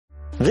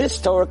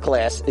This Torah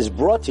class is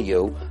brought to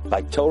you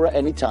by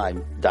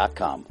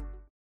TorahAnytime.com.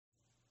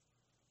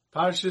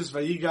 Parshas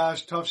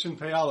Vayigash Tavshin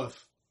Pei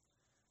Aleph.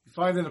 You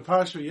find in the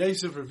Parsha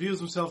Yosef reveals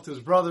himself to his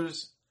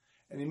brothers,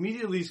 and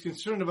immediately he's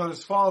concerned about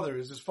his father.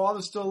 Is his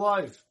father still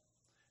alive?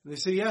 And they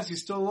say, yes,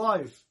 he's still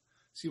alive.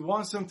 So he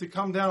wants them to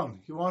come down.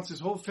 He wants his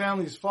whole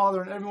family, his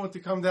father, and everyone to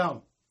come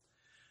down.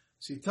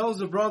 So he tells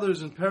the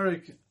brothers in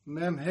Perik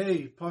Mem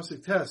Hey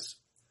Pasuk Tes,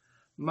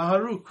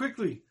 Maharu,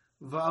 quickly,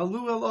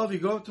 Va'alu el Avi,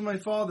 go up to my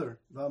father.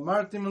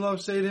 Va'amartim elav,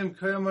 say to him,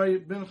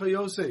 Kayamar bincha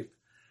Yosef.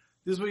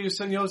 This is what your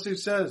son Yosef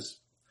says.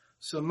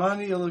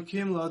 Samani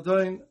Elokim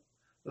la'adain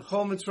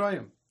l'chol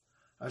Mitzrayim.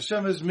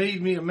 Hashem has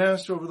made me a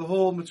master over the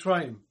whole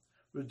Mitzrayim.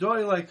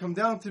 Redoilai, come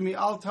down to me,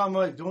 al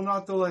tamai, do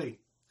not delay.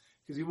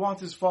 Because he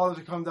wants his father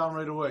to come down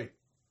right away.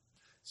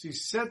 So he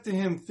said to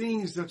him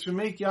things that should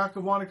make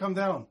Yaakov want to come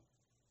down.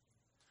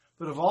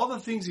 But of all the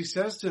things he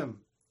says to him,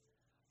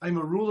 I'm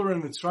a ruler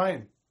in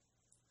Mitzrayim.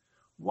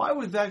 Why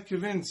would that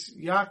convince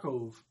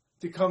Yaakov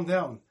to come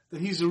down, that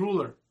he's a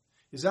ruler?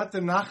 Is that the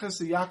nachas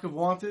that Yaakov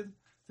wanted?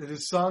 That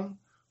his son,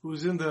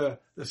 who's in the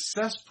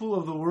cesspool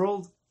of the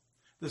world,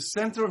 the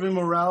center of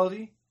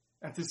immorality,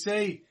 and to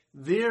say,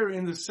 there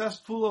in the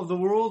cesspool of the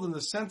world, in the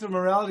center of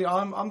morality,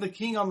 I'm the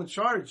king, I'm in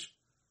charge.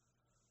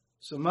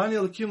 So, Mani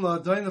Elokim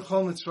la'adain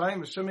l'chol Mitzrayim,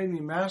 Hashem made me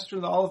master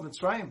in all of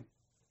Mitzrayim.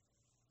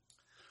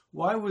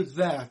 Why would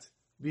that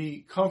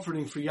be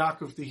comforting for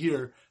Yaakov to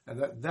hear,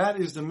 and that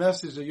is the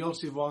message that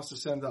Yosef wants to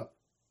send up?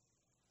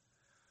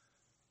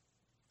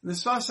 The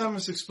Sfas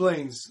Emes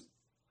explains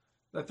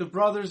that the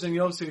brothers and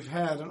Yosef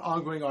had an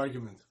ongoing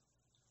argument.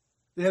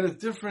 They had a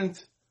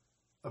different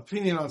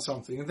opinion on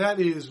something, and that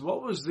is,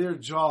 what was their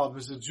job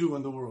as a Jew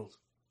in the world?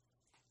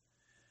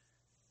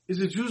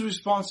 Is a Jew's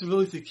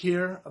responsibility to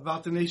care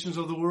about the nations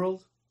of the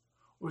world?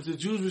 Or is a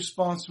Jew's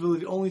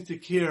responsibility only to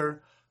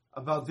care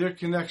about their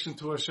connection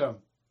to Hashem?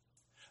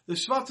 The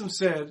Shvatim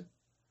said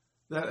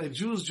that a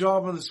Jew's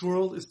job in this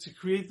world is to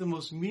create the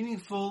most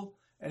meaningful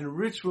and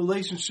rich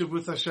relationship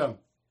with Hashem.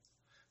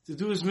 To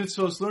do his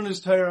mitzvahs, learn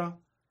his Torah,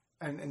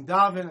 and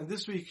daven, and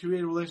this way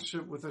create a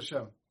relationship with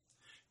Hashem.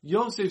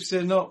 Yosef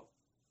said, no.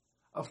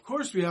 Of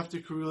course we have to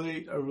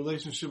create a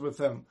relationship with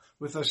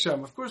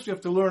Hashem. Of course we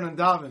have to learn and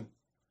daven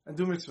and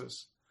do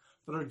mitzvahs.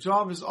 But our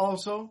job is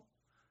also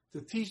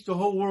to teach the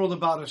whole world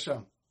about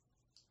Hashem.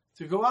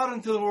 To go out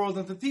into the world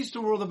and to teach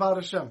the world about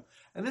Hashem.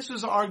 And this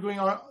was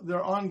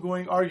their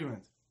ongoing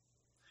argument.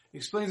 He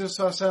explains the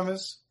Sfas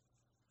Emes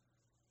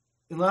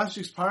in last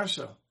week's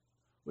Parsha,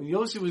 when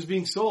Yosef was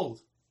being sold,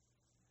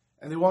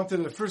 and they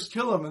wanted to first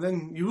kill him, and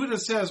then Yehuda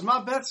says,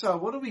 Ma Betza,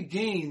 what do we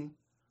gain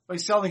by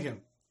selling him?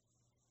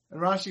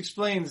 And Rashi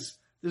explains,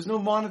 there's no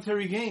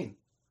monetary gain.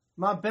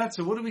 Ma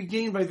Betza, what do we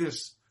gain by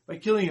this, by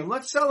killing him?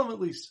 Let's sell him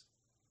at least.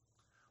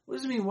 What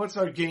does it mean, what's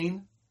our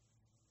gain?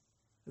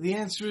 The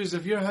answer is,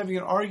 if you're having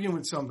an argument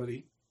with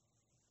somebody,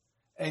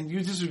 and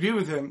you disagree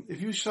with him,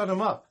 if you shut him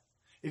up,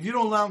 if you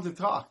don't allow him to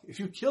talk, if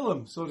you kill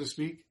him, so to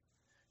speak,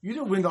 you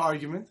didn't win the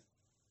argument.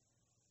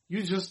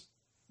 You just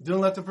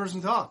didn't let the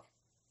person talk.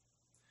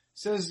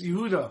 Says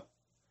Yehuda,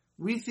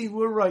 we think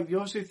we're right,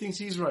 Yosef thinks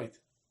he's right.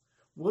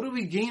 What do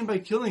we gain by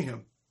killing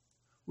him?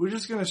 We're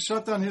just going to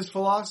shut down his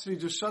philosophy,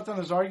 just shut down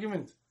his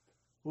argument.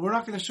 But we're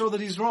not going to show that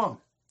he's wrong.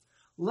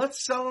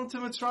 Let's sell him to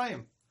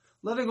Mitzrayim.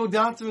 Let him go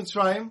down to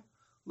Mitzrayim.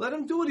 Let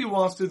him do what he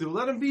wants to do.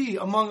 Let him be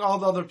among all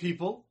the other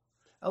people.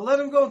 And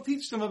let him go and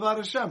teach them about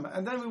Hashem.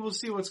 And then we will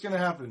see what's going to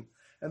happen.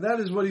 And that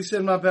is what he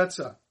said, Ma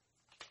Betza.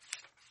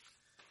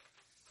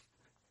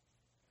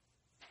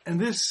 And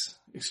this,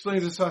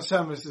 explains the Sfas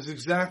Emes, is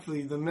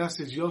exactly the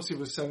message Yosef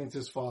was sending to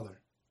his father.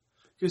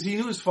 Because he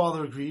knew his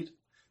father agreed.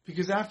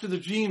 Because after the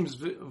dreams,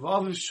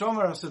 V'aviv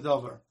Shomer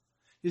Asadavar,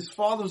 his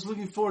father was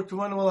looking forward to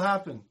when it will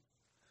happen.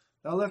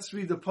 Now let's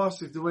read the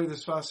pasuk the way the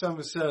Sfas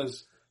Emes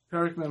says,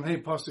 Perik Mem Hey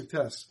Pasuk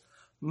Tes.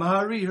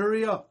 Mahari,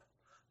 hurry up.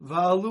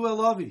 Va'alu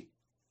el Avi,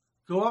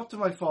 go up to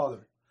my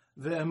father.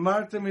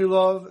 Ve'emartem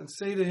ilav, and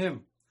say to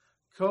him,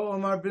 Ko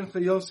Amar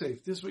bincha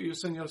Yosef. This is what your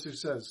son Yosef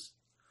says.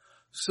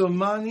 So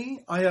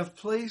Mani, I have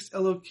placed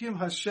Elokim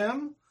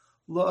Hashem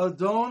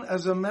la'adon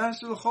as a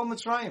master l'chol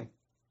Mitzrayim.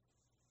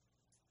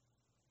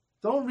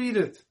 Don't read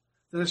it,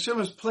 that Hashem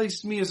has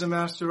placed me as a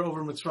master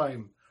over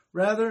Mitzrayim.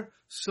 Rather,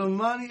 so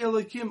Mani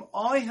Elokim,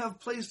 I have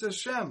placed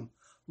Hashem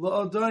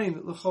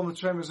la'adon l'chol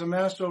Mitzrayim as a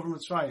master over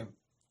Mitzrayim.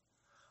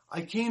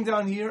 I came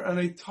down here and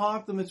I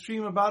taught the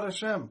Mitzrayim about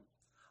Hashem.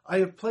 I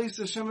have placed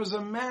Hashem as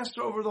a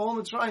master over the whole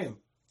Mitzrayim.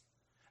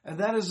 And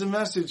that is the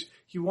message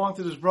he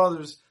wanted his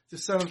brothers to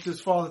send him to his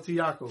father, to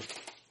Yaakov.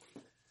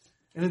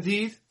 And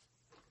indeed,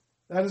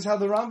 that is how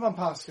the Rambam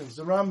paskins.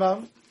 The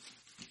Rambam,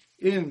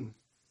 in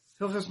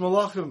Hilchas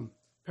Malachim,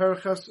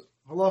 Parakhas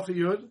Halacha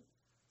Yud,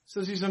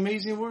 says these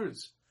amazing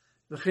words.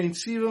 V'chein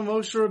tziva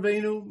Moshe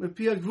Rabbeinu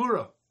mepi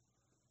Gvura.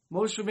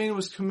 Moshe Rabbeinu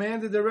was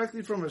commanded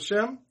directly from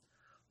Hashem,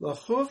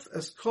 L'chuf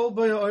es kol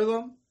b'ya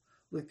olam,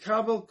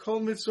 l'kabel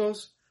kol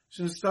mitzvos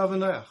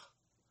shenistav,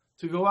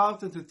 to go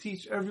out and to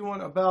teach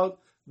everyone about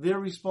their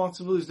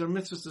responsibilities, their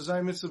mitzvahs, the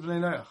Zayim mitzvah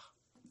b'nei Noach.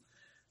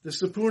 The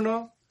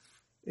Sipurna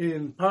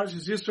in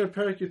Parashas Yisro,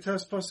 Perek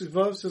Yutes, Pasuk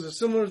Vav says a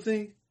similar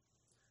thing,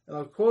 and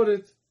I'll quote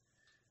it.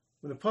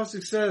 When the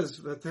Pasuk says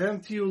that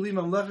Tehem Tiyu Li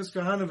Mamleches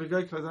Kahana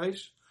V'Gai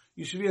Kadesh,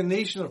 you should be a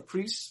nation of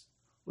priests.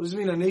 What does it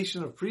mean, a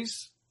nation of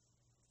priests?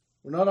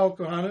 We're not all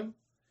Kohanim.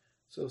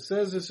 So it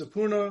says the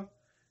Sapurna,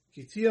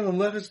 Ki Tiya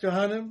Mamleches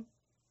Kahanim,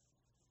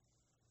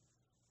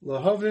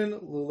 Lahavin,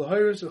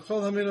 L'Lahiris,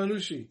 Echol Hamin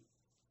Anushi,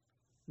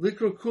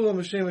 Likro Kula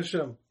M'Shem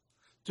Hashem,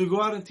 to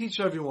go out and teach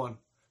everyone,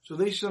 so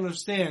they should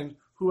understand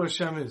who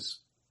Hashem is.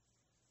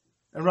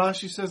 And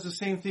Rashi says the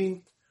same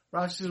thing.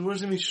 Rashi says,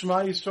 where's the mean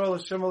Shema Yisrael,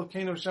 Hashem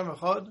Elokeinu, Hashem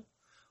Echad?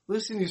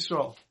 Listen,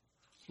 Yisrael.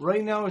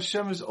 Right now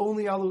Hashem is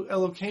only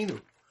Elokeinu.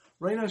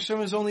 Right now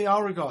Hashem is only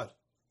our God.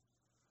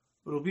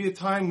 But it'll be a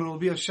time when it'll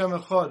be Hashem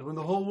Echad, when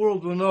the whole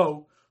world will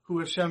know who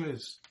Hashem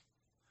is.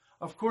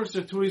 Of course,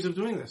 there are two ways of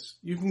doing this.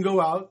 You can go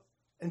out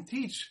and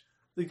teach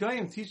the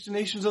Goyim, teach the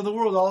nations of the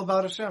world all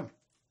about Hashem.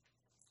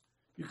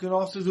 You can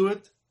also do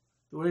it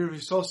the way Rav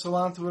Yisrael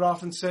Salanter would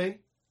often say,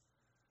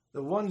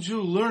 that one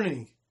Jew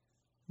learning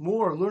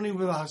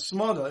with a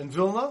Hasmada in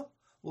Vilna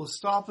will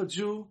stop a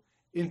Jew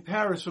in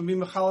Paris from being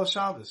Mechal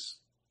Shabbos.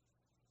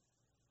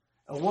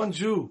 And one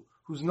Jew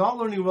who's not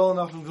learning well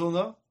enough in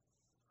Vilna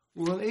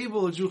will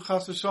enable a Jew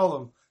Chas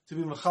v'Shalom to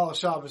be Mechal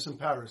Shabbos in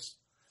Paris.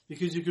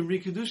 Because you can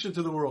bring Kedusha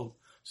to the world.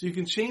 So you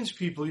can change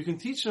people, you can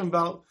teach them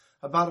about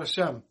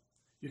Hashem.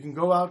 You can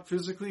go out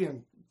physically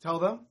and tell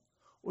them,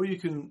 or you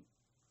can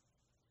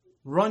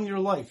run your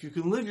life. You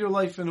can live your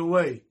life in a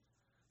way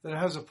that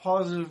has a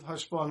positive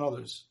hashpah on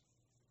others.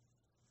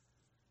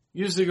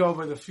 Years ago,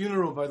 by the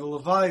funeral, by the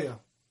Levaya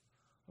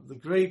of the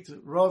great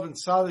Rav and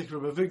Tzaddik,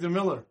 Rabbi Victor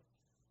Miller,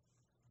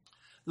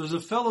 there was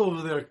a fellow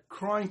over there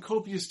crying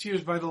copious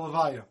tears by the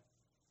Levaya.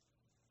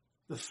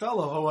 The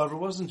fellow, however,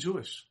 wasn't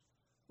Jewish.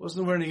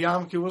 Wasn't wearing a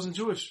yarmulke, wasn't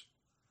Jewish.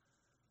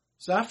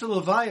 So after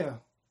Levaya,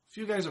 a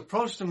few guys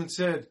approached him and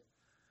said,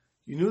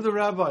 you knew the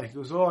rabbi? He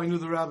goes, oh, I knew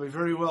the rabbi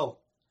very well.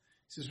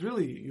 He says,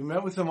 really? You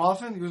met with him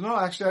often? He goes, no,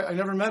 actually, I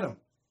never met him.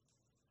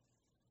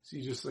 So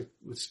you just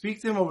would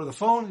speak to him over the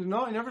phone? Goes,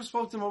 no, I never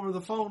spoke to him over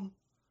the phone.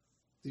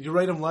 Did you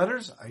write him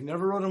letters? I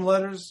never wrote him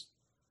letters.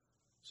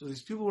 So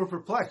these people were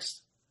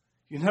perplexed.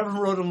 You never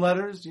wrote him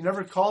letters. You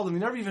never called him. You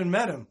never even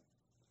met him.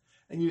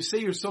 And you say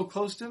you're so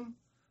close to him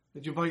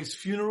that you're by his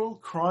funeral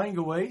crying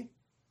away?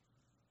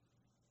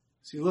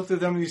 So he looked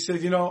at them and he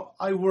said,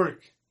 I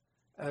work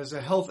as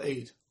a health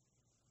aide.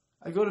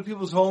 I go to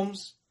people's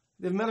homes.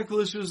 They have medical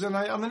issues, and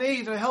I'm an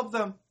aide. I help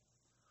them.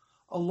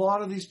 A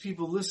lot of these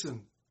people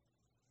listen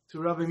to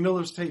Rabbi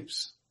Miller's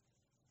tapes.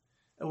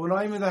 And when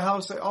I'm in the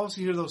house, I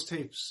also hear those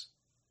tapes.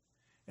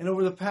 And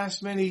over the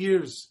past many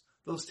years,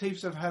 those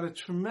tapes have had a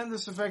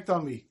tremendous effect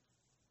on me.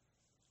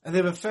 And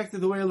they've affected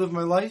the way I live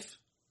my life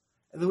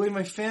and the way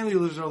my family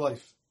lives their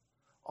life.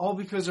 All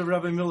because of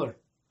Rabbi Miller.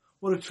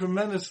 What a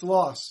tremendous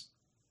loss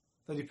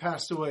that he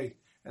passed away.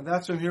 And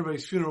that's why I'm here by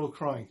his funeral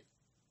crying.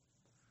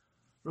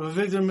 Rabbi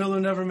Victor Miller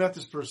never met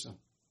this person.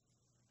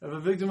 Rabbi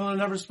Victor Miller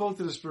never spoke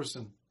to this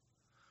person.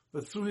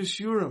 But through his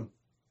shiurim,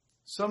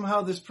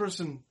 somehow this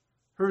person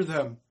heard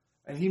them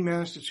and he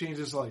managed to change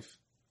his life.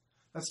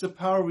 That's the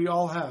power we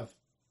all have.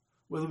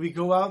 Whether we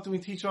go out and we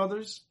teach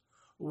others,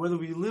 or whether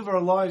we live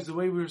our lives the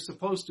way we're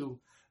supposed to,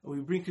 and we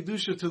bring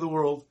Kedusha to the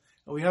world,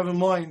 and we have in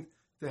mind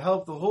to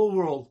help the whole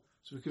world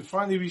so we can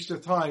finally reach the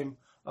time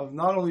of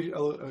not only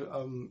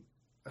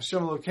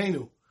Hashem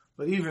Elokeinu,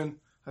 but even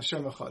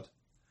Hashem Echad.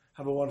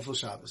 Have a wonderful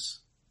Shabbos.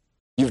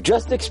 You've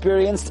just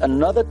experienced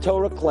another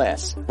Torah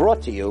class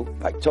brought to you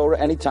by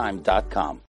TorahAnytime.com.